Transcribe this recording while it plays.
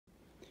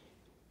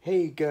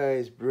Hey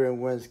guys, Brian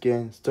once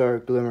again,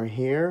 Glimmer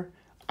here.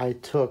 I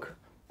took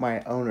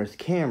my owner's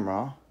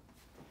camera,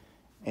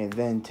 and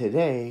then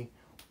today,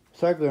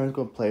 Glimmer's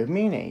gonna play with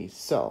mayonnaise.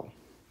 So,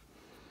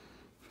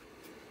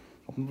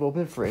 open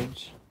the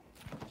fridge.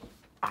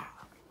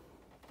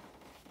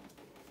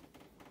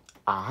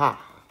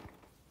 Aha.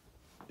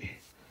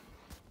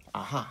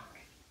 Aha.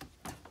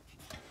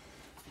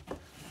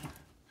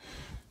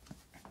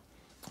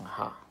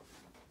 Aha.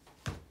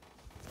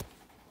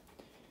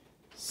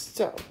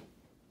 So,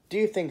 do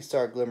you think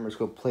Glimmer is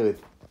gonna play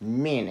with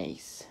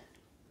mayonnaise?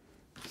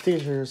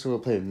 Caesar's gonna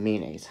play with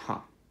mayonnaise, huh?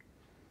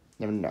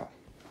 Never know.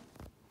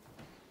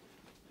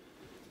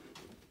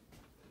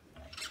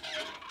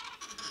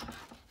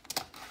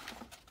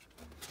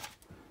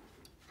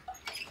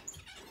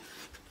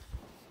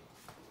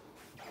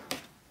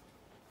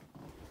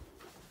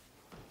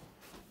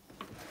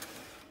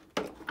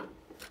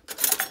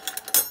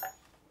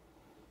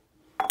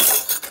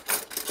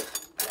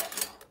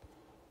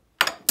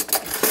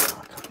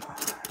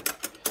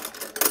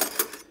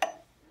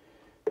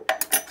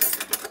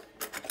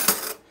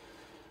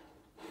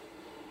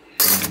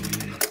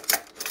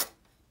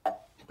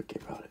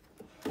 Forget about it.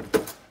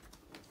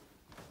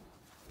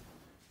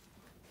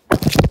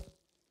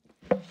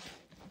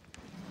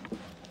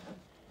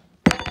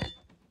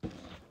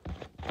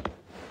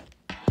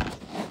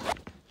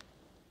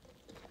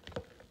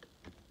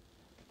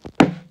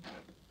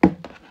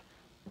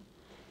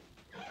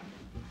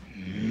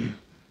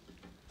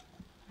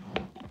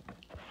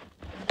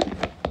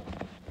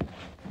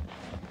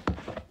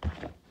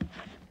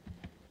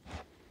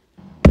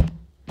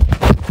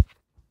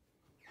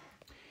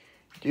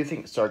 Do you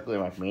think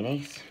Glimmer like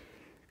mayonnaise?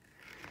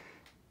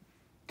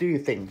 Do you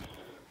think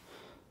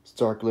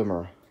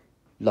Glimmer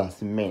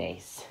loves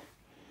mayonnaise?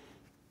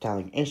 Sound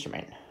like an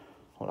instrument.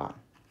 Hold on.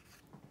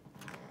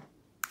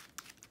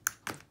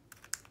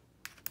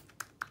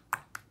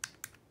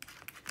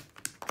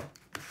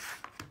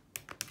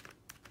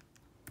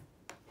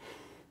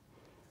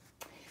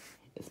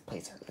 Let's play,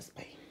 sir. Let's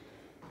play.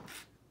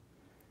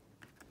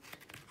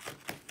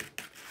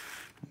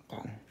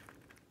 Hold on.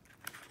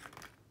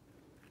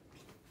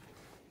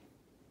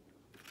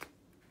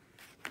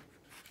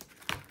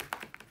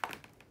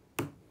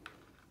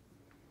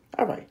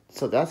 Alright,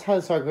 so that's how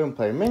to going to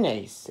play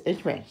mayonnaise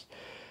instruments.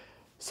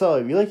 So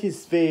if you like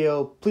this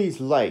video,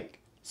 please like,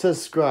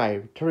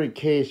 subscribe, turn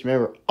notifications,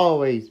 remember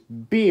always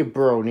be a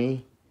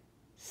brony.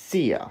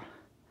 See ya.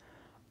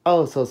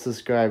 Also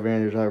subscribe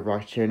to our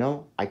rock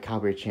channel, I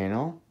copy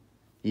channel.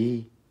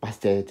 Ye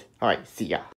busted. Alright, see ya.